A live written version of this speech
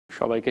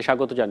সবাইকে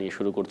স্বাগত জানিয়ে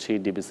শুরু করছি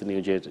ডিবিসি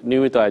নিউজের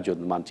নিয়মিত আয়োজন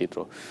মানচিত্র।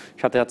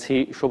 সাথে আছি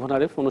শোভন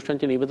আরেফ।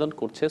 অনুষ্ঠানটি নিবেদন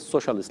করছে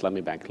সোশ্যাল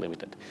ইসলামী ব্যাংক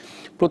লিমিটেড।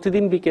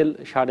 প্রতিদিন বিকেল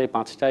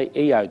 5:30টায়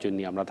এই আয়োজন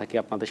নিয়ে আমরা থাকি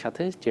আপনাদের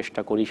সাথে।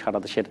 চেষ্টা করি সারা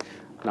দেশের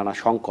নানা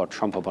সংকট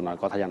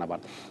সম্ভাবনার কথা জানাবার।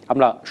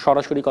 আমরা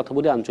সরাসরি কথা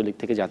বলি আঞ্চলিক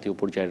থেকে জাতীয়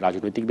পর্যায়ের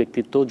রাজনৈতিক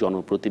ব্যক্তিত্ব,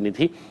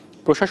 জনপ্রতিনিধি,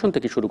 প্রশাসন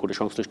থেকে শুরু করে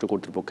সংশ্লিষ্ট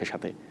কর্তৃপক্ষের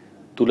সাথে।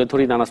 তুলে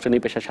ধরি নানা শ্রেণী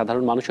পেশার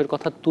সাধারণ মানুষের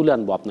কথা, তুলে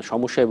আনবো আপনার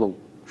সমস্যা এবং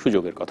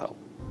সুযোগের কথাও।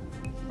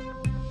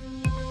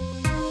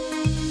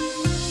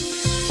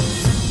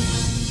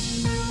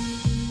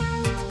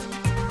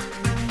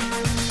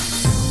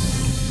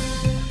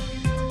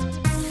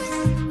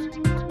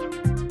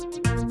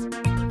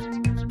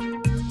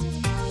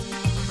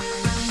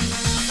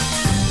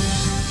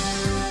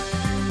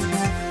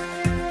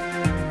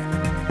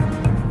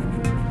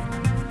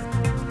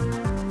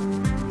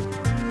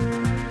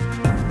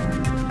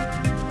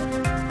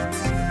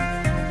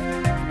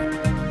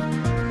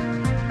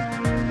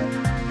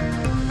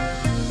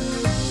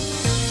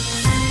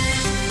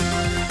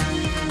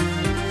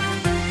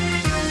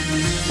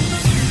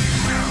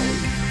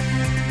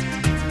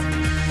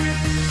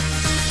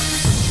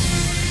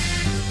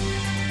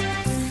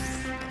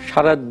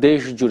 সারা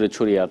দেশ জুড়ে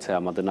ছড়িয়ে আছে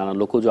আমাদের নানা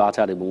লোকজ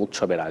আচার এবং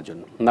উৎসবের আয়োজন।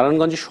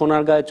 নারায়ণগঞ্জের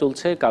সোনারগাঁয়ে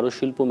চলছে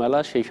কারুশিল্প মেলা,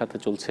 সেই সাথে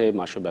চলছে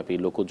মাসব্যাপী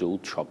লোকজ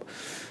উৎসব।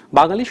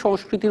 বাঙালি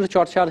সংস্কৃতির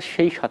চর্চার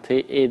সেই সাথে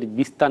এর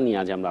বিস্তার নিয়ে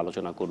আজ আমরা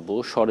আলোচনা করব।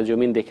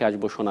 সরেজমিন দেখে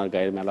আসবো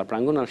সোনারগাঁয়ের মেলা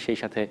প্রাঙ্গণ, আর সেই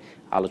সাথে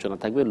আলোচনা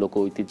থাকবে লোক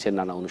ঐতিহ্যের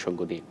নানা অনুষঙ্গ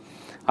নিয়ে।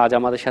 আজ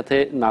আমাদের সাথে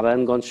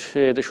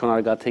নারায়ণগঞ্জের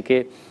সোনারগাঁ থেকে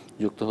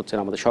যুক্ত হচ্ছেন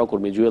আমাদের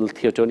সহকর্মী জুয়েল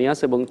থিওটোনিয়াস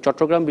এবং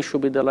চট্টগ্রাম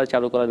বিশ্ববিদ্যালয়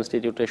চারুকলা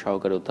ইনস্টিটিউটের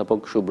সহকারী অধ্যাপক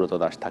সুব্রত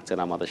দাস থাকছেন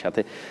আমাদের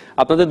সাথে।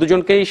 আপনাদের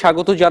দুজনকেই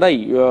স্বাগত জানাই।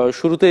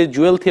 শুরুতে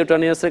জুয়েল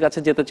থিওটোনিয়াসের কাছে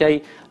যেতে চাই।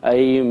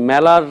 এই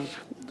মেলার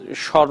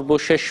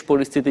সর্বশেষ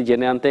পরিস্থিতি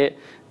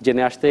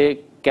জেনে আসতে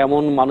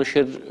কেমন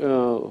মানুষের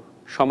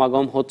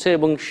সমাগম হচ্ছে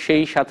এবং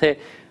সেই সাথে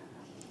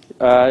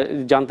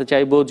জানতে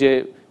চাইবো যে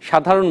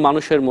সাধারণ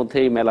মানুষের মধ্যে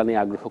এই মেলা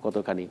নিয়ে আগ্রহ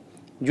কতখানি।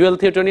 জুয়েল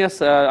থিওটোনিয়াস,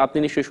 আপনি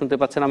নিশ্চয়ই শুনতে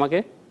পাচ্ছেন আমাকে?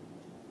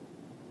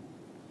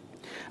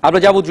 আমরা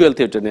যাবো জুয়েল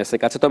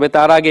থিওটোনিয়াসের কাছে, তবে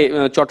তার আগে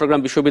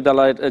চট্টগ্রাম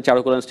বিশ্ববিদ্যালয়ের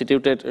চারুকলা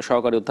ইনস্টিটিউটের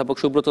সহকারী অধ্যাপক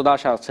সুব্রত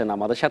দাস আছেন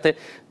আমাদের সাথে,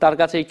 তার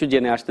কাছে একটু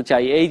জেনে আসতে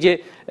চাই। এই যে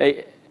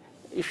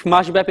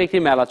মাসব্যাপী একটি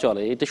মেলা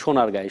চলে, এটা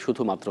সোনারগাঁয়ে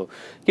শুধুমাত্র,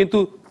 কিন্তু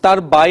তার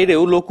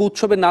বাইরেও লোক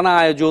উৎসবের নানা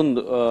আয়োজন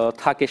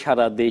থাকে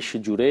সারা দেশ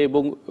জুড়ে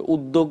এবং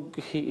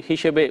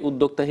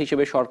উদ্যোক্তা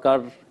হিসেবে সরকার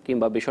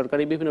কিংবা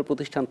বেসরকারি বিভিন্ন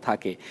প্রতিষ্ঠান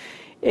থাকে।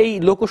 এই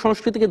লোক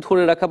সংস্কৃতিকে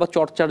ধরে রাখা বা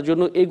চর্চার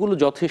জন্য এগুলো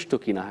যথেষ্ট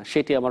কিনা,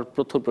 সেটি আমার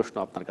প্রথম প্রশ্ন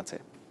আপনার কাছে।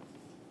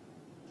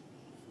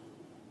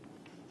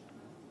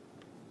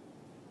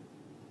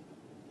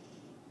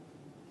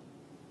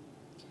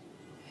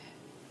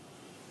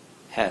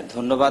 হ্যাঁ,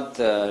 ধন্যবাদ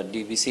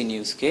ডিবিসি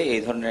নিউজকে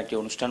এই ধরনের একটি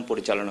অনুষ্ঠান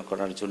পরিচালনা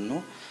করার জন্য।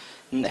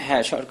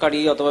 হ্যাঁ, সরকারি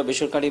অথবা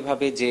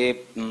বেসরকারিভাবে যে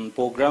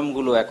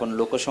প্রোগ্রামগুলো এখন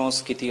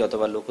লোকসংস্কৃতি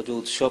অথবা লোকজ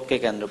উৎসবকে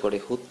কেন্দ্র করে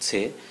হচ্ছে,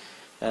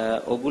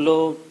 ওগুলো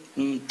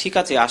ঠিক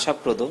আছে,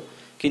 আশাপ্রদ,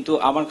 কিন্তু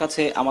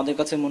আমাদের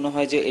কাছে মনে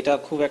হয় যে এটা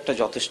খুব একটা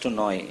যথেষ্ট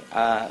নয়।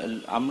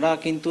 আমরা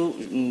কিন্তু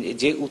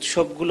যে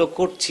উৎসবগুলো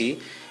করছি,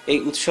 এই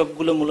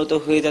উৎসবগুলো মূলত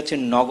হয়ে যাচ্ছে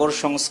নগর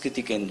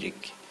সংস্কৃতি কেন্দ্রিক।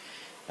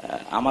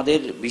 আমাদের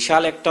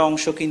বিশাল একটা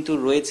অংশ কিন্তু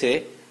রয়েছে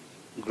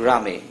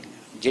গ্রামে,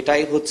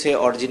 যেটাই হচ্ছে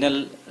অরিজিনাল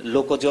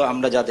লোকজ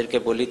আমরা যাদেরকে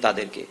বলি,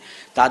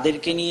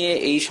 তাদেরকে নিয়ে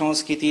এই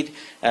সংস্কৃতির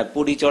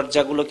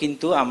পরিচর্যাগুলো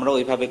কিন্তু আমরা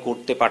ওইভাবে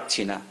করতে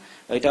পারছি না।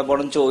 এটা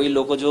বরঞ্চ ওই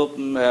লোকজ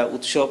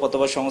উৎসব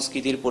অথবা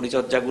সংস্কৃতির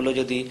পরিচর্যাগুলো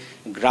যদি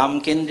গ্রাম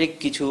কেন্দ্রিক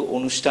কিছু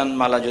অনুষ্ঠান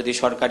মালা যদি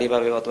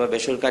সরকারিভাবে অথবা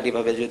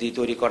বেসরকারিভাবে যদি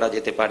তৈরি করা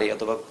যেতে পারে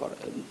অথবা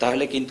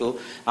তাহলে কিন্তু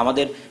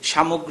আমাদের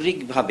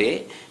সামগ্রিকভাবে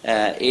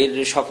এর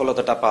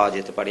সফলতাটা পাওয়া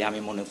যেতে পারে আমি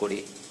মনে করি।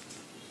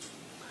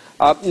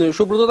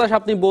 সুব্রত দাস,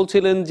 আপনি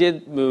বলছিলেন যে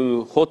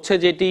হচ্ছে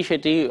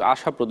সেটি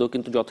আশাপ্রদ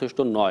কিন্তু যথেষ্ট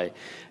নয়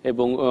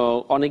এবং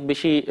অনেক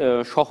বেশি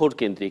শহর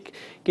কেন্দ্রিক।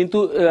 কিন্তু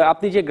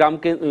আপনি যে গ্রাম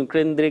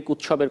কেন্দ্রিক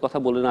উৎসবের কথা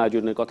বললেন,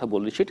 আয়োজনের কথা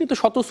বললেন, সেটি তো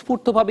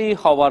স্বতঃস্ফূর্তভাবেই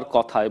হওয়ার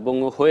কথা এবং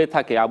হয়ে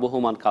থাকে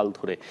আবহমান কাল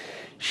ধরে।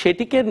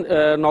 সেটিকে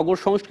নগর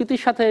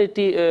সংস্কৃতির সাথে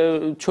এটি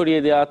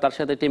ছড়িয়ে দেওয়া, তার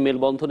সাথে একটি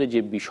মেলবন্ধনের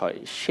যে বিষয়,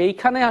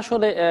 সেইখানে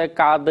আসলে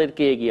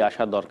কাদেরকে এগিয়ে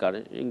আসা দরকার?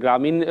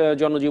 গ্রামীণ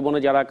জনজীবনে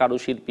যারা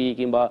কারুশিল্পী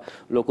কিংবা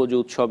লোকজ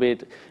উৎসবের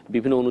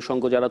বিভিন্ন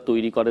অনুষঙ্গ যারা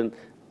তৈরি করেন,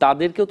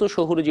 তাদেরকেও তো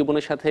শহুরে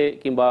জীবনের সাথে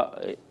কিংবা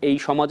এই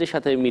সমাজের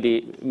সাথে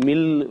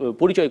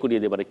পরিচয়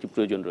করিয়ে দেবার একটি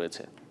প্রয়োজন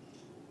রয়েছে।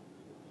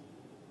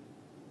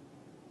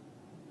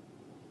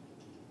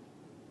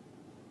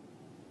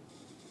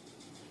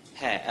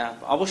 হ্যাঁ,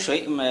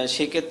 অবশ্যই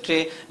সেক্ষেত্রে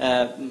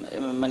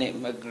মানে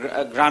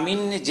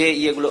গ্রামীণ যে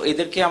ইয়েগুলো,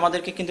 এদেরকে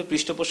আমাদেরকে কিন্তু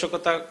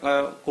পৃষ্ঠপোষকতা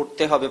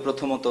করতে হবে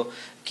প্রথমত।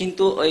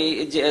 কিন্তু ওই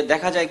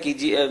দেখা যায় কি,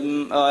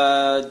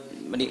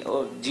 মানে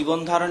জীবন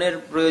ধারণের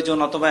প্রয়োজন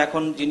অথবা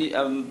এখন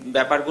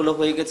ব্যাপারগুলো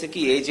হয়ে গেছে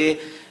কি, এই যে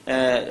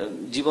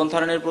জীবন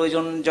ধারণের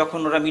প্রয়োজন যখন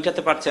ওরা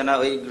মিটাতে পারছে না,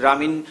 ওই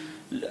গ্রামীণ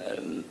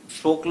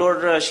ফোকলোর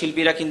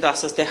শিল্পীরা কিন্তু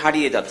আস্তে আস্তে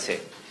হারিয়ে যাচ্ছে।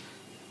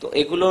 তো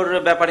এগুলোর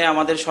ব্যাপারে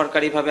আমাদের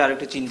সরকারিভাবে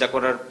আরেকটু চিন্তা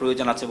করার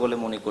প্রয়োজন আছে বলে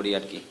মনে করি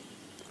আর কি।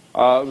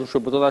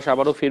 সুব্রত দাস,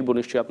 আবারও ফিরবো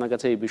নিশ্চয়ই আপনার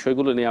কাছে এই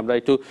বিষয়গুলো নিয়ে। আমরা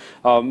একটু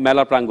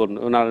মেলা প্রাঙ্গণ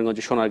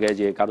নারায়ণগঞ্জের সোনারগাঁয়ে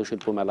যে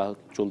কারুশিল্প মেলা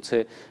চলছে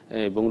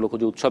এবং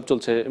লোকজ উৎসব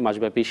চলছে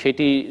মাসব্যাপী,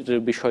 সেটির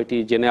বিষয়টি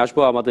জেনে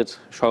আসবো। আমাদের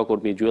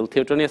সহকর্মী জুয়েল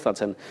থিওটনিয়াস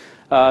আছেন।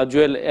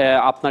 জুয়েল,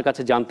 আপনার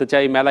কাছে জানতে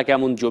চাই মেলা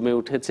কেমন জমে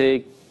উঠেছে,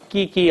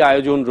 কি কি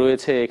আয়োজন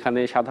রয়েছে এখানে,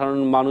 সাধারণ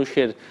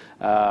মানুষের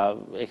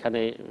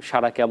এখানে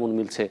সাড়া কেমন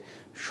মিলছে,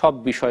 সব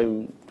বিষয়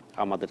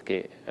আমাদেরকে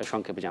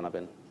সংক্ষেপে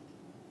জানাবেন।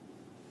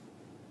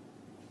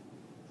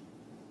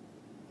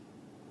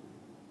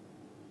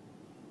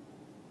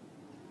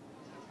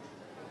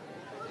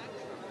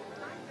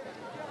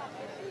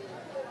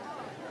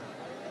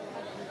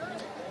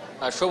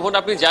 শোভন,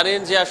 আপনি জানেন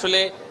যে আসলে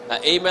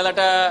এই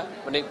মেলাটা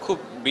মানে খুব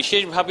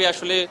বিশেষভাবে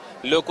আসলে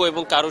লোক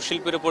এবং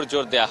কারুশিল্পের উপর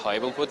জোর দেওয়া হয়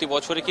এবং প্রতি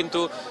বছরই কিন্তু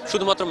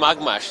শুধুমাত্র মাঘ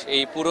মাস,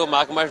 এই পুরো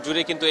মাঘ মাস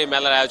জুড়ে কিন্তু এই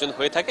মেলার আয়োজন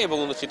হয়ে থাকে এবং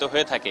অনুষ্ঠিত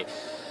হয়ে থাকে।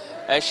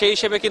 সেই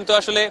হিসেবে কিন্তু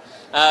আসলে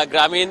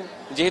গ্রামীণ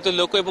যেহেতু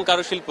লোক এবং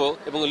কারুশিল্প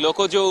এবং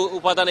লোকজ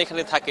উপাদান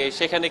এখানে থাকে,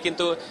 সেখানে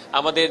কিন্তু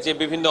আমাদের যে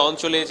বিভিন্ন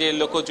অঞ্চলে যে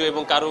লোকজ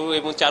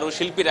এবং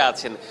চারুশিল্পীরা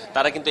আছেন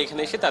তারা কিন্তু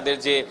এখানে এসে তাদের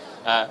যে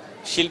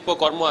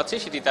শিল্পকর্ম আছে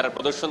সেটি তারা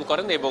প্রদর্শন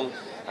করেন এবং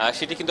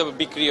সেটি কিন্তু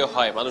বিক্রিও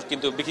হয়, মানুষ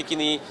কিন্তু বিক্রি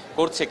কিনি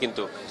করছে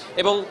কিন্তু।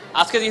 এবং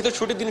আজকে যেহেতু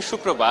ছুটির দিন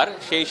শুক্রবার,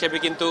 সেই হিসেবে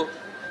কিন্তু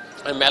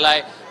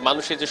মেলায়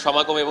মানুষের যে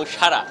সমাগম এবং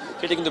সারা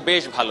সেটা কিন্তু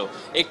বেশ ভালো।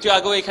 একটু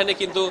আগেও এখানে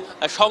কিন্তু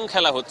সং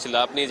খেলা হচ্ছিল।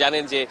 আপনি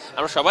জানেন যে,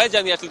 আমরা সবাই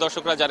জানি, আসলে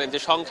দর্শকরা জানেন যে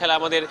সং খেলা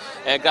আমাদের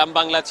গ্রাম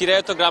বাংলা,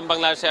 চিরায়ত গ্রাম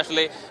বাংলা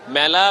আসলে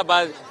মেলা বা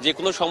যে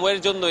কোনো সময়ের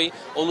জন্যই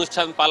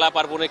অনুষ্ঠান পালা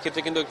পার্বণের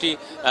ক্ষেত্রে কিন্তু একটি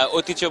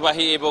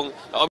ঐতিহ্যবাহী এবং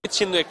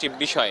অবিচ্ছিন্ন একটি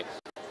বিষয়।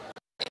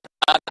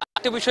 আর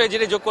একটা বিষয়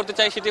যেটা যোগ করতে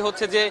চাই সেটি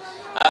হচ্ছে যে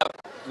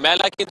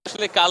মেলা কিন্তু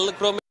আসলে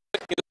কালক্রমে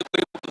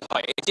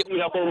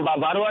রকম বা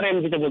বারোয়ারি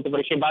আমি যেটা বলতে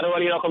পারি, সেই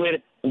বারোয়ারি রকমের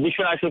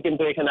বিষয় আসলে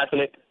কিন্তু এখানে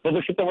আসলে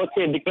প্রদর্শিত হচ্ছে,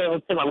 বিক্রয়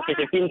হচ্ছে, মানুষ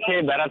এসে কিনছে,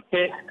 বেড়াচ্ছে।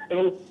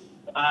 এবং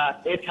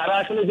এছাড়া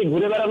আসলে যে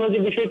ঘুরে বেড়ানোর যে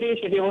বিষয়টি,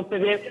 সেটি হচ্ছে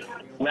যে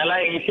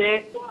মেলায় এসে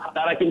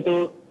তারা কিন্তু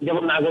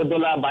যেমন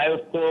নাগরদোলা,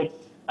 বায়োস্কোপ,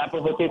 তারপর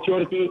হচ্ছে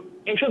চরকি,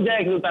 এইসব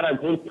জায়গায় কিন্তু তারা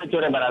ঘুরতে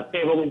চড়ে বেড়াচ্ছে।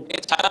 এবং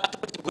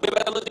ঘুরে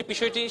বেড়ানোর যে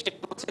বিষয়টি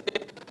সেটা হচ্ছে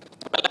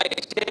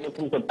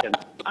করছেন।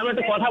 আমি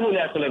একটা কথা বলি,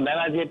 আসলে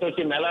মেলা যেহেতু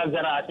সেই মেলার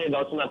যারা আছে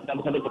দর্শনার্থী,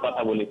 তাদের সাথে একটু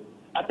কথা বলি।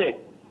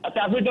 আচ্ছা,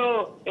 আপনি তো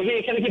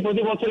এখানে কি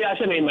প্রতি বছরই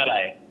আসেন এই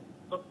মেলায়?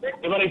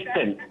 এবার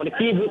এসছেন, মানে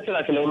কি বুঝছেন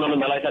আসলে অন্যান্য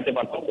মেলার সাথে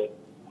পার্থক্য?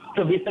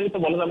 তো বিস্তারিত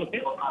বলেন আমাকে।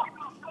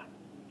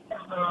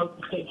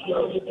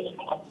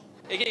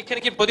 এখানে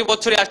কি প্রতি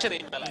বছরই আসেন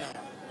এই মেলায়?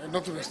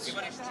 নতুন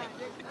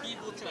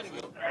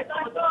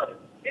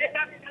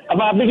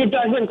আবার আপনি কি একটু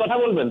আসবেন, কথা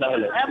বলবেন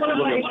তাহলে?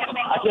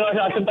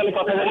 আসেন তাহলে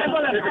কথা বলেন।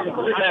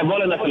 হ্যাঁ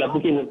বলেন, আসলে আপনি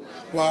কি বলবেন?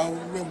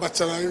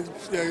 বাচ্চারা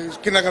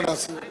কেনাকাটা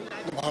আছে,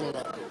 ভালো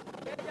লাগে।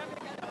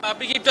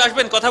 আপনি কি একটু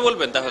আসবেন, কথা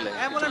বলবেন তাহলে?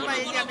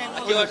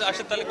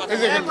 আসেন তাহলে কথা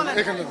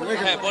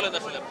বলেন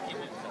আসলে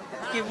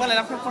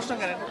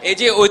এই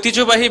যে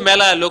ঐতিহ্যবাহী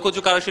মেলা, লোকজ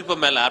কারুশিল্প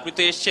মেলা, আপনি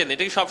তো এসছেন,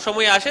 এটা কি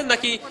সবসময় আসেন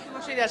নাকি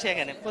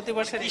প্রতি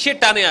বছর কিসের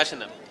টানে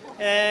আসেন?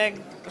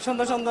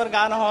 সুন্দর সুন্দর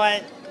গান হয়,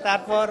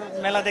 তারপর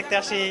মেলা দেখতে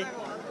আসি।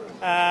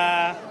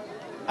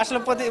 আসলে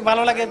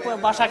ভালো লাগে,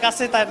 বাসা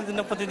কাছে, তার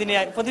জন্য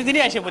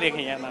প্রতিদিনই এসে পড়ি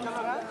এখানে।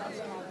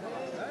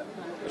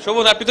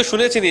 শোভন, আপনি তো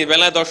শুনেছেনই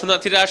মেলায়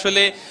দর্শনার্থীরা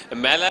আসলে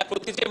মেলার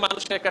প্রতি যে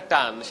মানুষের একটা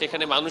টান,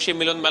 সেখানে মানুষের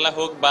মিলন মেলা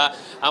হোক বা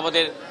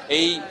আমাদের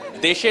এই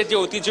দেশের যে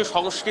ঐতিহ্য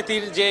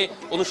সংস্কৃতির যে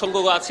অনুষঙ্গ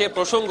আছে,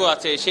 প্রসঙ্গ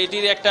আছে,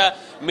 সেটির একটা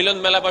মিলন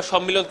মেলা বা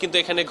সম্মিলন কিন্তু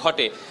এখানে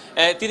ঘটে।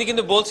 তিনি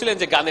কিন্তু বলছিলেন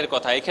যে গানের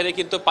কথা, এখানে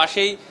কিন্তু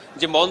পাশেই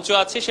যে মঞ্চ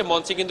আছে, সে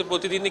মঞ্চে কিন্তু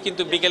প্রতিদিনই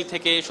কিন্তু বিকেল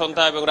থেকে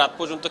সন্ধ্যা এবং রাত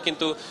পর্যন্ত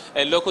কিন্তু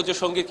লোকজ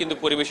সঙ্গীত কিন্তু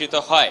পরিবেশিত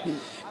হয়।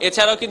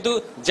 এছাড়াও কিন্তু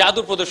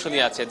জাদু প্রদর্শনী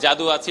আছে,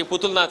 জাদু আছে,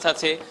 পুতুল নাচ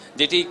আছে,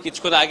 যেটি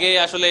কিছুক্ষণ আগে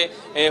আসলে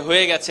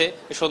হয়ে গেছে,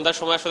 সন্ধ্যার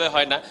সময় আসলে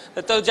হয় না।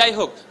 তো যাই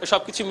হোক,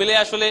 সবকিছু মিলে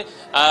আসলে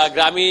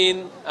গ্রামীণ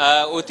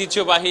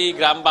ঐতিহ্যবাহী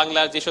গ্রাম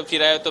বাংলার যেসব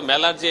চিরায়ত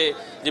মেলার যে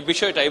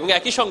বিষয়টা, এবং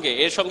একই সঙ্গে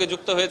এর সঙ্গে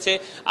যুক্ত হয়েছে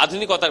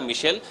আধুনিকতার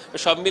মিশেল,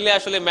 সব মিলে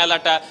আসলে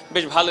মেলাটা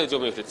বেশ ভালোই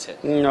জমে উঠেছে।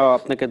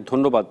 আপনাকে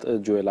ধন্যবাদ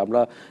জুয়েল।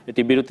 আমরা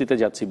এটি বিরতিতে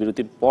যাচ্ছি,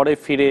 বিরতির পরে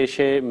ফিরে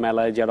এসে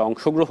মেলায় যারা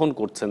অংশগ্রহণ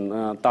করছেন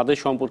তাদের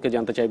সম্পর্কে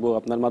জানতে চাইবো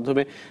আপনার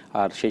মাধ্যমে,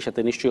 আর সেই সাথে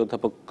নিশ্চয়ই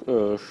অধ্যাপক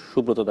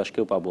সুব্রত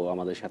দাসকেও পাবো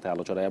আমাদের সাথে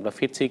আলোচনায়। আমরা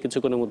ফিরছি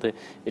কিছুক্ষণের মধ্যে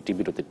এটি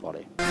বিরতির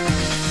পরে।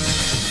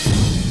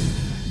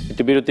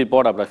 বিরতির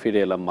পর আমরা ফিরে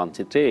এলাম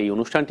মানচিত্রে। এই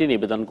অনুষ্ঠানটি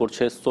নিবেদন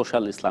করছে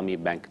সোশ্যাল ইসলামী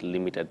ব্যাংক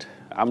লিমিটেড।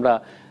 আমরা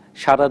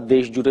সারা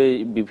দেশ জুড়ে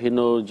বিভিন্ন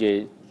যে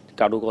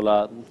কারুকলা,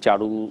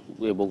 চারু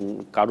এবং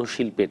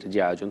কারুশিল্পের যে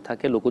আয়োজন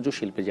থাকে, লোকজ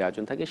শিল্পের যে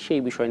আয়োজন থাকে,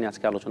 সেই বিষয় নিয়ে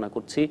আজকে আলোচনা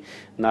করছি।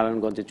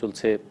 নারায়ণগঞ্জে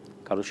চলছে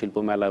কারুশিল্প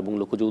মেলা এবং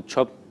লোকজ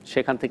উৎসব,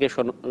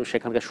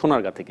 সেখানকার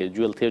সোনারগাঁ থেকে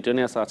জুয়েল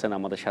থিওটনিয়াস আছেন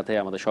আমাদের সাথে,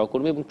 আমাদের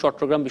সহকর্মী, এবং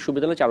চট্টগ্রাম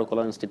বিশ্ববিদ্যালয়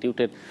চারুকলা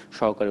ইনস্টিটিউটের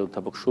সহকারী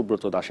অধ্যাপক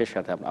সুব্রত দাসের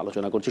সাথে আমরা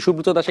আলোচনা করছি।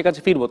 সুব্রত দাসের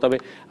কাছে ফিরবো, তবে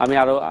আমি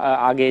আরো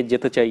আগে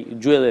যেতে চাই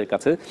জুয়েলের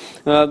কাছে।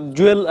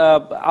 জুয়েল,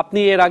 আপনি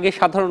এর আগে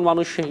সাধারণ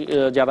মানুষ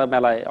যারা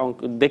মেলায়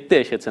দেখতে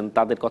এসেছেন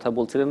তাদের কথা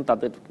বলছিলেন,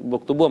 তাদের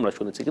বক্তব্য আমরা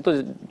শুনেছি, কিন্তু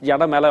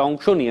যারা মেলায়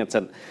অংশ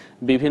নিয়েছেন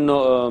বিভিন্ন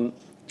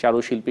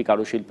চারুশিল্পী,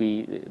 কারুশিল্পী,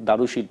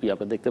 দারুশিল্পী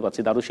আমরা দেখতে পাচ্ছি।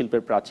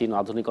 দারুশিল্পের প্রাচীন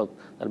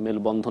আধুনিকতার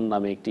মেলবন্ধন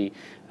নামে একটি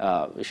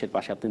এর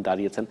পাশে আপনি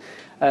দাঁড়িয়েছেন।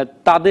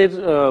 তাদের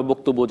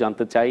বক্তব্য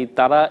জানতে চাই,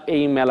 তারা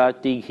এই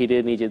মেলাটি ঘিরে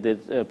নিজেদের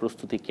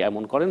প্রস্তুতি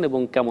কেমন করেন এবং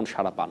কেমন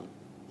সাড়া পান।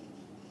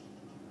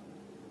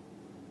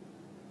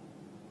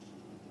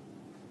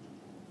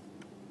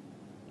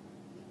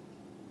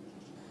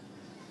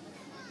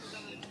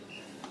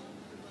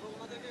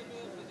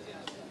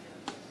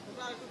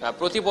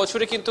 প্রতি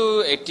বছরে কিন্তু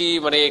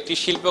একটি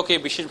শিল্পকে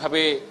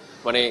বিশেষভাবে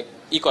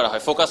করা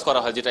হয়, ফোকাস করা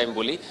হয়, যেটা আমি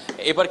বলি।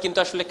 এবার কিন্তু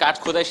আসলে কাঠ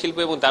খোদাই শিল্প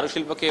এবং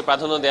দারুশিল্পকে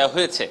প্রাধান্য দেওয়া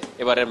হয়েছে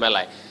এবারের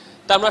মেলায়।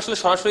 তা আমরা আসলে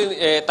সরাসরি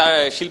তার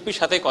শিল্পীর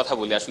সাথে কথা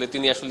বলি, আসলে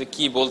তিনি আসলে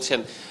কি বলছেন।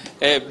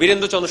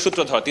 বীরেন্দ্র চন্দ্র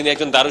সূত্রধর, তিনি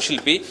একজন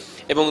দারুশিল্পী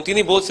এবং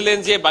তিনি বলছিলেন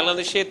যে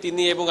বাংলাদেশে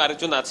তিনি এবং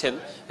আরেকজন আছেন,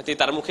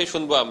 তার মুখে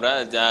শুনবো আমরা,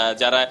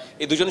 যারা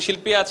এই দুজন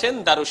শিল্পী আছেন,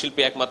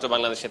 দারুশিল্পী একমাত্র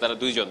বাংলাদেশে তারা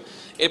দুইজন।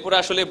 এরপরে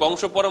আসলে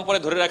বংশ পরম্পরা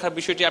ধরে রাখার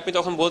বিষয়টি আপনি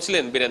তখন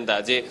বলছিলেন বীরেন্দা,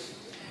 যে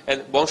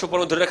বংশ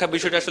পরম্পরা ধরে রাখার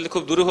বিষয়টা আসলে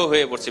খুব দুরূহ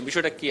হয়ে পড়ছে,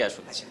 বিষয়টা কি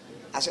আসলে?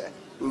 আচ্ছা,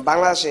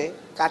 বাংলাদেশে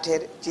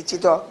কাঠের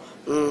চিত্রিত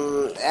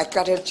এক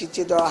কাঠের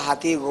চিত্রিত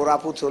হাতি, ঘোড়া,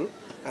 পুতুল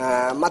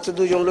মাত্র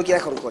 2 জন লোকই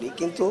এখন করি,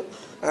 কিন্তু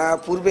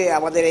পূর্বে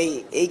আমাদের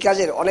এই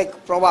কাজের অনেক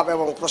প্রভাব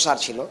এবং প্রসার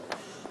ছিল।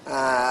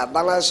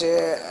 বাংলাদেশে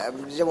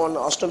যেমন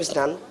অষ্টমী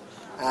স্নান,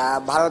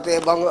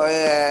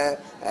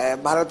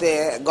 ভারতে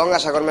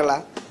গঙ্গাসাগর মেলা,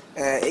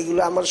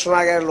 এইগুলো আমার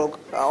সোনারগাঁয়ের লোক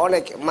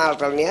অনেক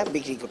মালটাল নিয়ে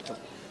বিক্রি করতো।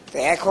 তো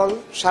এখন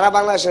সারা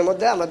বাংলাদেশের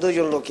মধ্যে আমরা 2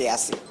 জন লোকই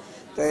আছি।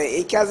 তো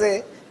এই কাজে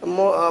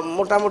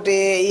মোটামুটি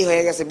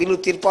হয়ে গেছে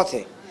বিলুপ্তির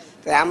পথে।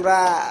 তাই আমরা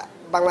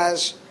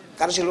বাংলাদেশ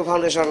কারুশিল্প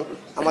ফাউন্ডেশন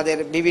আমাদের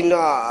বিভিন্ন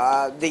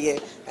দিকে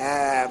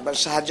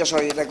সাহায্য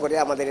সহযোগিতা করে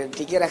আমাদের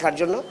টিকিয়ে রাখার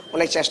জন্য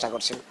অনেক চেষ্টা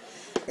করছেন।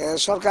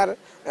 সরকার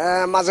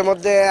মাঝে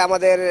মধ্যে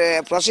আমাদের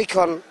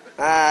প্রশিক্ষণ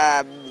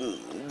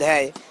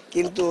দেয়,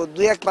 কিন্তু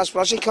 2-1 মাস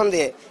প্রশিক্ষণ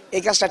দিয়ে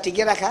এই কাজটা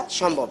টিকিয়ে রাখা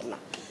সম্ভব না।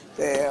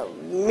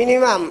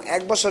 মিনিমাম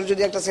 1 বছর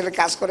যদি একটা ছেলে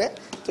কাজ করে,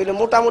 তাহলে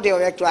মোটামুটি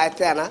একটু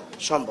আয়ত্তে আনা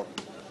সম্ভব।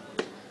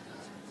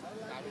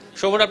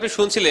 শোভন, আপনি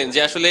শুনছিলেন যে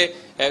আসলে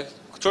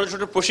ছোট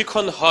ছোট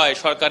প্রশিক্ষণ হয়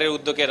সরকারের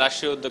উদ্যোগে,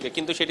 রাষ্ট্রীয় উদ্যোগে,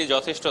 কিন্তু সেটি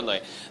যথেষ্ট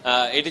নয়।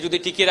 এটি যদি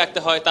টিকিয়ে রাখতে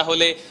হয়,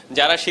 তাহলে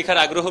যারা শেখার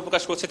আগ্রহ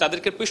প্রকাশ করছে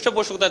তাদেরকে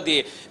পৃষ্ঠপোষকতা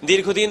দিয়ে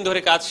দীর্ঘদিন ধরে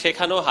কাজ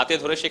শেখানো, হাতে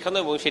ধরে শেখানো,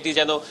 এবং সেটি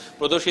যেন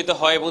প্রদর্শিত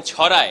হয় এবং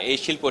ছড়ায় এই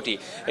শিল্পটি,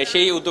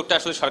 সেই উদ্যোগটা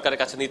আসলে সরকারের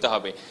কাছে নিতে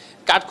হবে।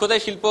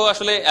 কাঠখোদাই শিল্প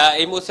আসলে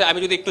এই মুহূর্তে আমি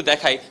যদি একটু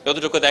দেখাই,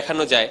 যতটুকু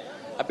দেখানো যায়,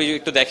 আপনি যদি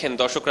একটু দেখেন,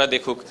 দর্শকরা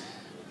দেখুক।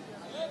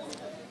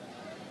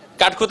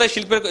 কাঠখোদাই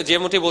শিল্পের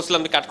যেমনটি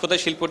বলছিলাম, কাঠখোদাই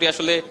শিল্পটি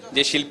আসলে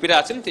যে শিল্পীরা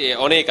আছেন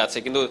অনেক আছে,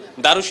 কিন্তু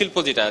দারুশিল্প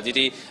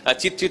যেটি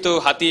চিত্রিত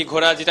হাতি,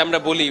 ঘোড়া, যেটা আমরা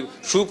বলি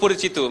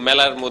সুপরিচিত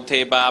মেলার মধ্যে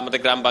বা আমাদের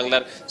গ্রাম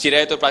বাংলার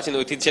চিরায়ত প্রাচীন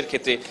ঐতিহ্যের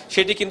ক্ষেত্রে,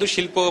 সেটি কিন্তু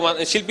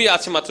শিল্পী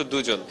আছে মাত্র 2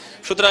 জন।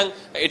 সুতরাং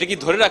এটা কি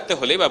ধরে রাখতে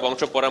হলে বা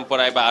বংশ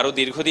পরম্পরায় বা আরো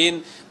দীর্ঘদিন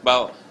বা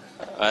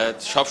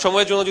সব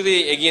সময়ের জন্য যদি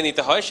এগিয়ে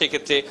নিতে হয়,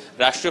 সেক্ষেত্রে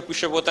রাষ্ট্রীয়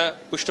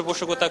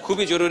পৃষ্ঠপোষকতা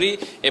খুবই জরুরি,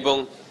 এবং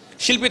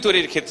শিল্পী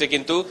তৈরির ক্ষেত্রে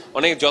কিন্তু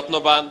অনেক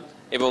যত্নবান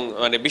এবং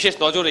বিশেষ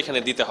নজর এখানে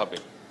দিতে হবে।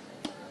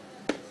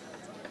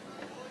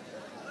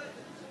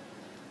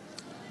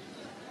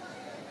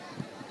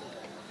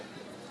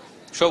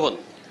 শোভন,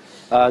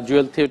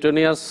 জুয়েল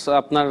থিওটোনিয়াস,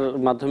 আপনার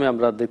মাধ্যমে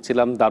আমরা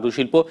দেখছিলাম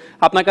দারুশিল্প।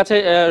 আপনার কাছে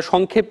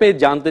সংক্ষেপে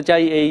জানতে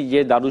চাই, এই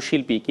যে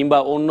দারুশিল্পী কিংবা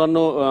অন্যান্য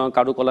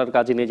কারুকলার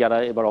কাজে নিয়ে যারা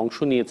এবার অংশ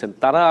নিয়েছেন,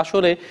 তারা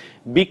আসলে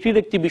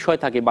বিক্রির একটি বিষয়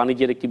থাকে,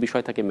 বাণিজ্যের একটি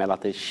বিষয় থাকে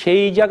মেলাতে,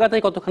 সেই জায়গাতে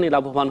কতখানি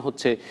লাভবান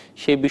হচ্ছে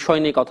সেই বিষয়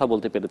নিয়ে কথা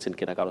বলতে পেরেছেন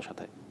কিনা কারোর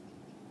সাথে?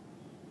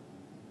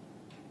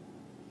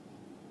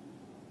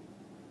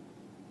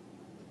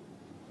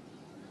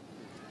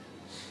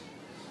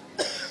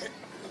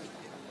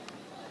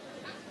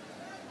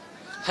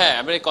 হ্যাঁ,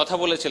 আমরা কথা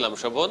বলেছিলাম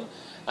শোভন।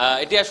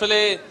 এটি আসলে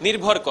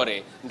নির্ভর করে,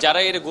 যারা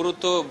এর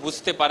গুরুত্ব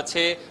বুঝতে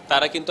পারছে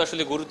তারা কিন্তু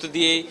আসলে গুরুত্ব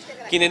দিয়ে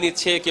কিনে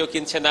নিচ্ছে, কেউ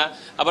কিনছে না।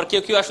 আবার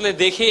কেউ আসলে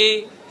দেখে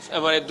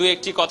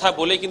 2-1টি কথা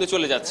বলে কিন্তু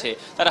চলে যাচ্ছে,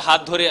 তারা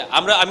হাত ধরে।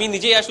 আমি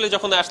নিজেই আসলে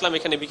যখন আসলাম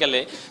এখানে বিকালে,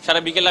 সারা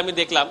বিকেলে আমি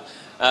দেখলাম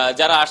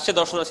যারা আসছে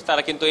দর্শনার্থী,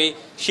 তারা কিন্তু এই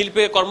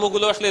শিল্পের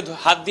কর্মগুলো আসলে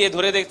হাত দিয়ে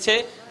ধরে দেখছে,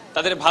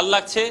 তাদের ভাল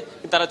লাগছে,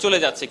 তারা চলে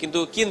যাচ্ছে, কিন্তু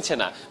কিনছে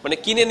না।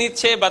 কিনে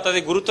নিচ্ছে বা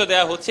তাদের গুরুত্ব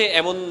দেওয়া হচ্ছে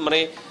এমন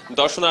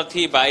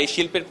দর্শনার্থী বা এই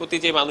শিল্পের প্রতি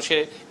যে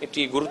মানুষের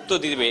একটি গুরুত্ব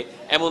দিবে,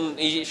 এমন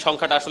এই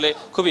সংখ্যাটা আসলে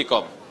খুবই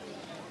কম।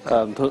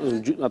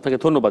 আপনাকে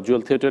ধন্যবাদ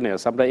জুয়েল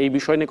থিওটোনিয়াস। আমরা এই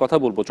বিষয় নিয়ে কথা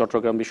বলবো।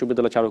 চট্টগ্রাম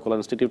বিশ্ববিদ্যালয় চারুকলা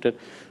ইনস্টিটিউটের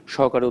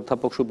সহকারী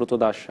অধ্যাপক সুব্রত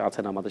দাস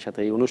আছেন আমাদের সাথে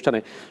এই অনুষ্ঠানে।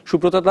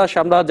 সুব্রত দাস,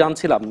 আমরা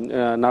জানছিলাম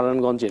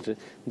নারায়ণগঞ্জের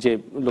যে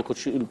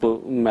লোকশিল্প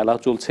মেলা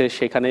চলছে,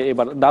 সেখানে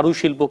এবার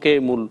দারুশিল্পকে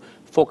মূল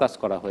ফোকাস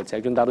করা হয়েছে।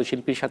 একজন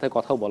দারুশিল্পীর সাথে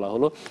কথাও বলা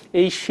হলো।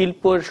 এই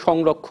শিল্পের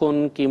সংরক্ষণ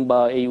কিংবা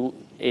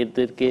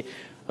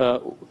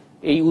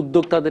এই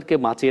উদ্যোক্তাদেরকে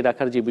বাঁচিয়ে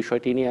রাখার যে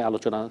বিষয়টি নিয়ে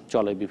আলোচনা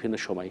চলে বিভিন্ন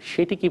সময়,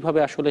 সেটি কিভাবে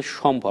আসলে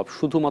সম্ভব?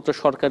 শুধুমাত্র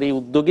সরকারি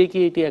উদ্যোগে কি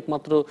এটি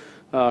একমাত্র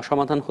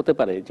সমাধান হতে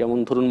পারে? যেমন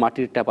ধরুন,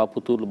 মাটির টাপা,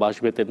 পুতুল,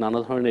 বাঁশবেতের নানা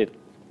ধরনের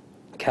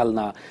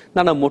খেলনা,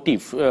 নানা মোটিভ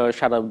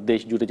সারা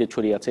দেশ জুড়ে যে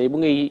ছড়িয়ে আছে, এবং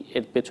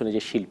এর পেছনে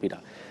যে শিল্পীরা,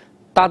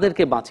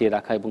 তাদেরকে বাঁচিয়ে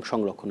রাখা এবং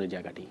সংরক্ষণের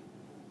জায়গাটি।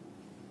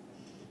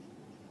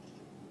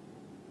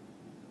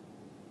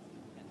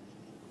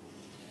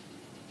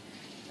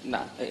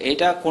 না,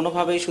 এটা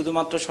কোনোভাবেই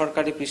শুধুমাত্র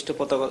সরকারি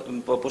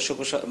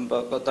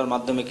পৃষ্ঠপোষকতার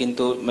মাধ্যমে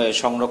কিন্তু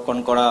সংরক্ষণ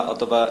করা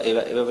অথবা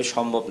এভাবে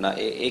সম্ভব না।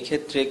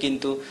 এক্ষেত্রে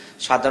কিন্তু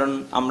সাধারণ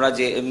আমরা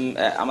যে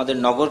আমাদের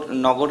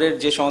নগরের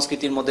যে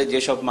সংস্কৃতির মধ্যে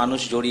যেসব মানুষ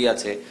জড়িয়ে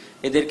আছে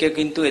এদেরকে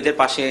কিন্তু এদের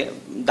পাশে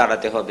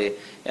দাঁড়াতে হবে।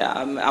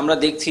 আমরা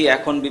দেখছি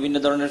এখন বিভিন্ন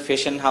ধরনের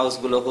ফ্যাশন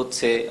হাউসগুলো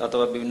হচ্ছে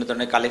অথবা বিভিন্ন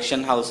ধরনের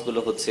কালেকশন হাউসগুলো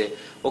হচ্ছে,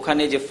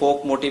 ওখানে যে ফোক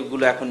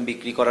মোটিভগুলো এখন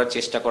বিক্রি করার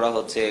চেষ্টা করা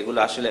হচ্ছে, এগুলো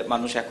আসলে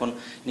মানুষ এখন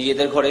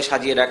নিজেদের ঘরে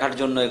সাজিয়ে রাখার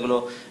জন্য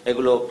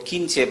এগুলো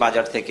কিনছে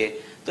বাজার থেকে।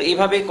 তো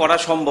এইভাবেই করা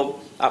সম্ভব।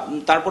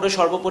 তারপরে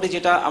সর্বোপরি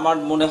যেটা আমার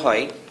মনে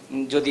হয়,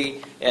 যদি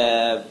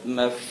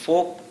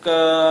ফোক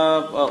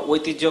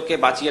ঐতিহ্যকে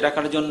বাঁচিয়ে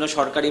রাখার জন্য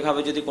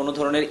সরকারিভাবে যদি কোনো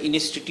ধরনের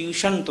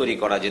ইনস্টিটিউশন তৈরি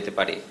করা যেতে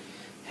পারে,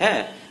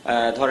 হ্যাঁ,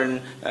 ধরেন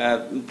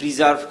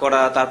প্রিজার্ভ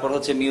করা, তারপর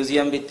হচ্ছে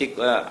মিউজিয়াম ভিত্তিক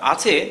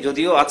আছে,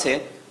 যদিও আছে,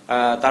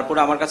 তারপরে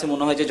আমার কাছে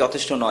মনে হয় যে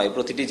যথেষ্ট নয়।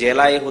 প্রতিটি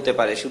জেলায় হতে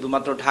পারে,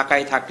 শুধুমাত্র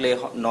ঢাকায় থাকলে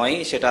নয়,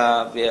 সেটা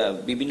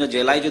বিভিন্ন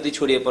জেলায় যদি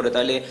ছড়িয়ে পড়ে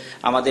তাহলে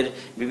আমাদের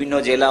বিভিন্ন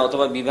জেলা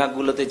অথবা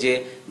বিভাগগুলোতে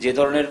যে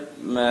ধরনের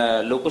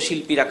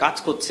লোকশিল্পীরা কাজ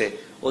করছে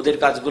ওদের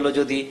কাজগুলো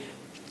যদি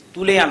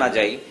তুলে আনা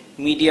যায়,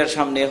 মিডিয়ার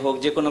সামনে হোক,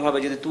 যে কোনোভাবে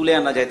যদি তুলে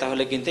আনা যায়,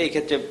 তাহলে কিন্তু এই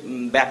ক্ষেত্রে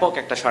ব্যাপক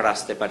একটা সাড়া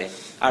আসতে পারে।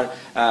 আর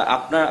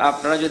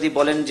আপনারা যদি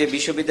বলেন যে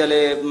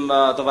বিশ্ববিদ্যালয়ে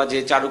অথবা যে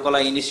চারুকলা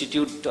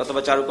ইনস্টিটিউট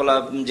অথবা চারুকলা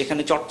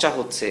যেখানে চর্চা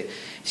হচ্ছে,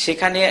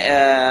 সেখানে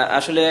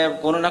আসলে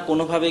কোনো না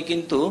কোনোভাবে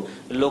কিন্তু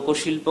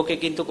লোকশিল্পকে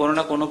কিন্তু কোনো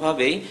না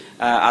কোনোভাবেই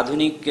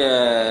আধুনিক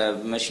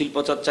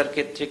শিল্পচর্চার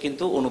ক্ষেত্রে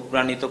কিন্তু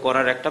অনুপ্রাণিত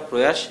করার একটা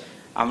প্রয়াস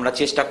আমরা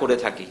চেষ্টা করে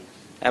থাকি।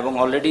 এবং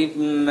অলরেডি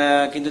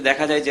কিন্তু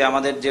দেখা যায় যে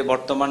আমাদের যে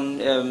বর্তমান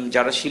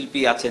যারা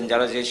শিল্পী আছেন,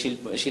 যারা যে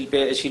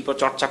শিল্প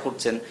চর্চা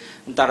করছেন,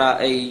 তারা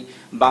এই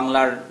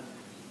বাংলার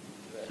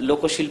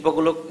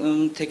লোকশিল্পগুলো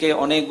থেকে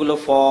অনেকগুলো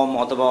ফর্ম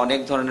অথবা অনেক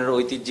ধরনের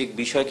ঐতিহ্যিক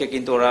বিষয়কে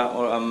কিন্তু ওরা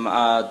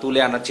তুলে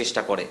আনার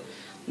চেষ্টা করে।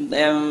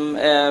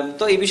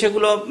 তো এই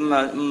বিষয়গুলো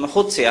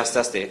হচ্ছে আস্তে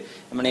আস্তে,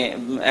 মানে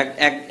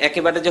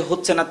একেবারে যে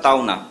হচ্ছে না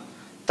তাও না।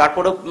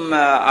 তারপরেও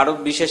আরো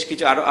বিশেষ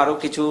কিছু আরো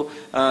কিছু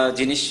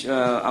জিনিস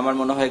আমার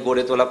মনে হয়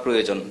গড়ে তোলা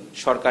প্রয়োজন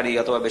সরকারি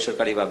অথবা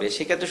বেসরকারি ভাবে।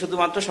 সেক্ষেত্রে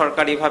শুধুমাত্র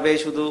সরকারি ভাবে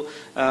শুধু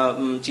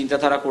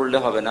চিন্তাধারা করলে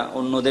হবে না,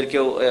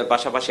 অন্যদেরকেও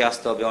পাশাপাশি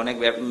আসতে হবে।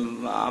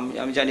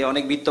 আমি জানি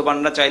অনেক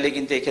বিত্তবানরা চাইলে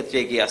কিন্তু এক্ষেত্রে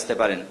এগিয়ে আসতে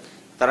পারেন।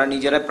 তারা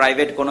নিজেরা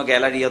প্রাইভেট কোনো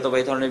গ্যালারি অথবা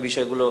এই ধরনের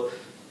বিষয়গুলো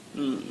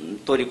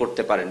তৈরি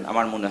করতে পারেন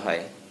আমার মনে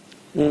হয়।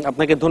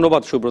 আপনাকে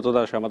ধন্যবাদ সুব্রত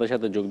দাস আমাদের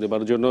সাথে যোগ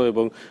দেওয়ার জন্য,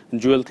 এবং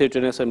জুয়েল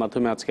থিয়েটারের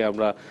মাধ্যমে আজকে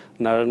আমরা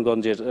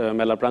নারায়ণগঞ্জের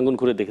মেলা প্রাঙ্গণ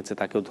ঘুরে দেখেছি,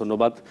 তাকেও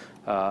ধন্যবাদ।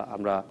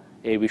 আমরা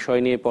এই বিষয়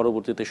নিয়ে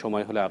পরবর্তীতে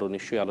সময় হলে আরো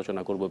নিশ্চয়ই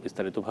আলোচনা করব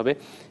বিস্তারিতভাবে।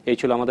 এই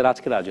ছিল আমাদের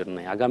আজকের আয়োজন।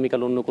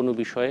 আগামীকাল অন্য কোনো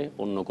বিষয়ে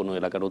অন্য কোনো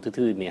এলাকার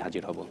অতিথি নিয়ে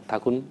হাজির হব।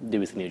 থাকুন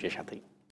ডিবিসি নিউজের সাথেই।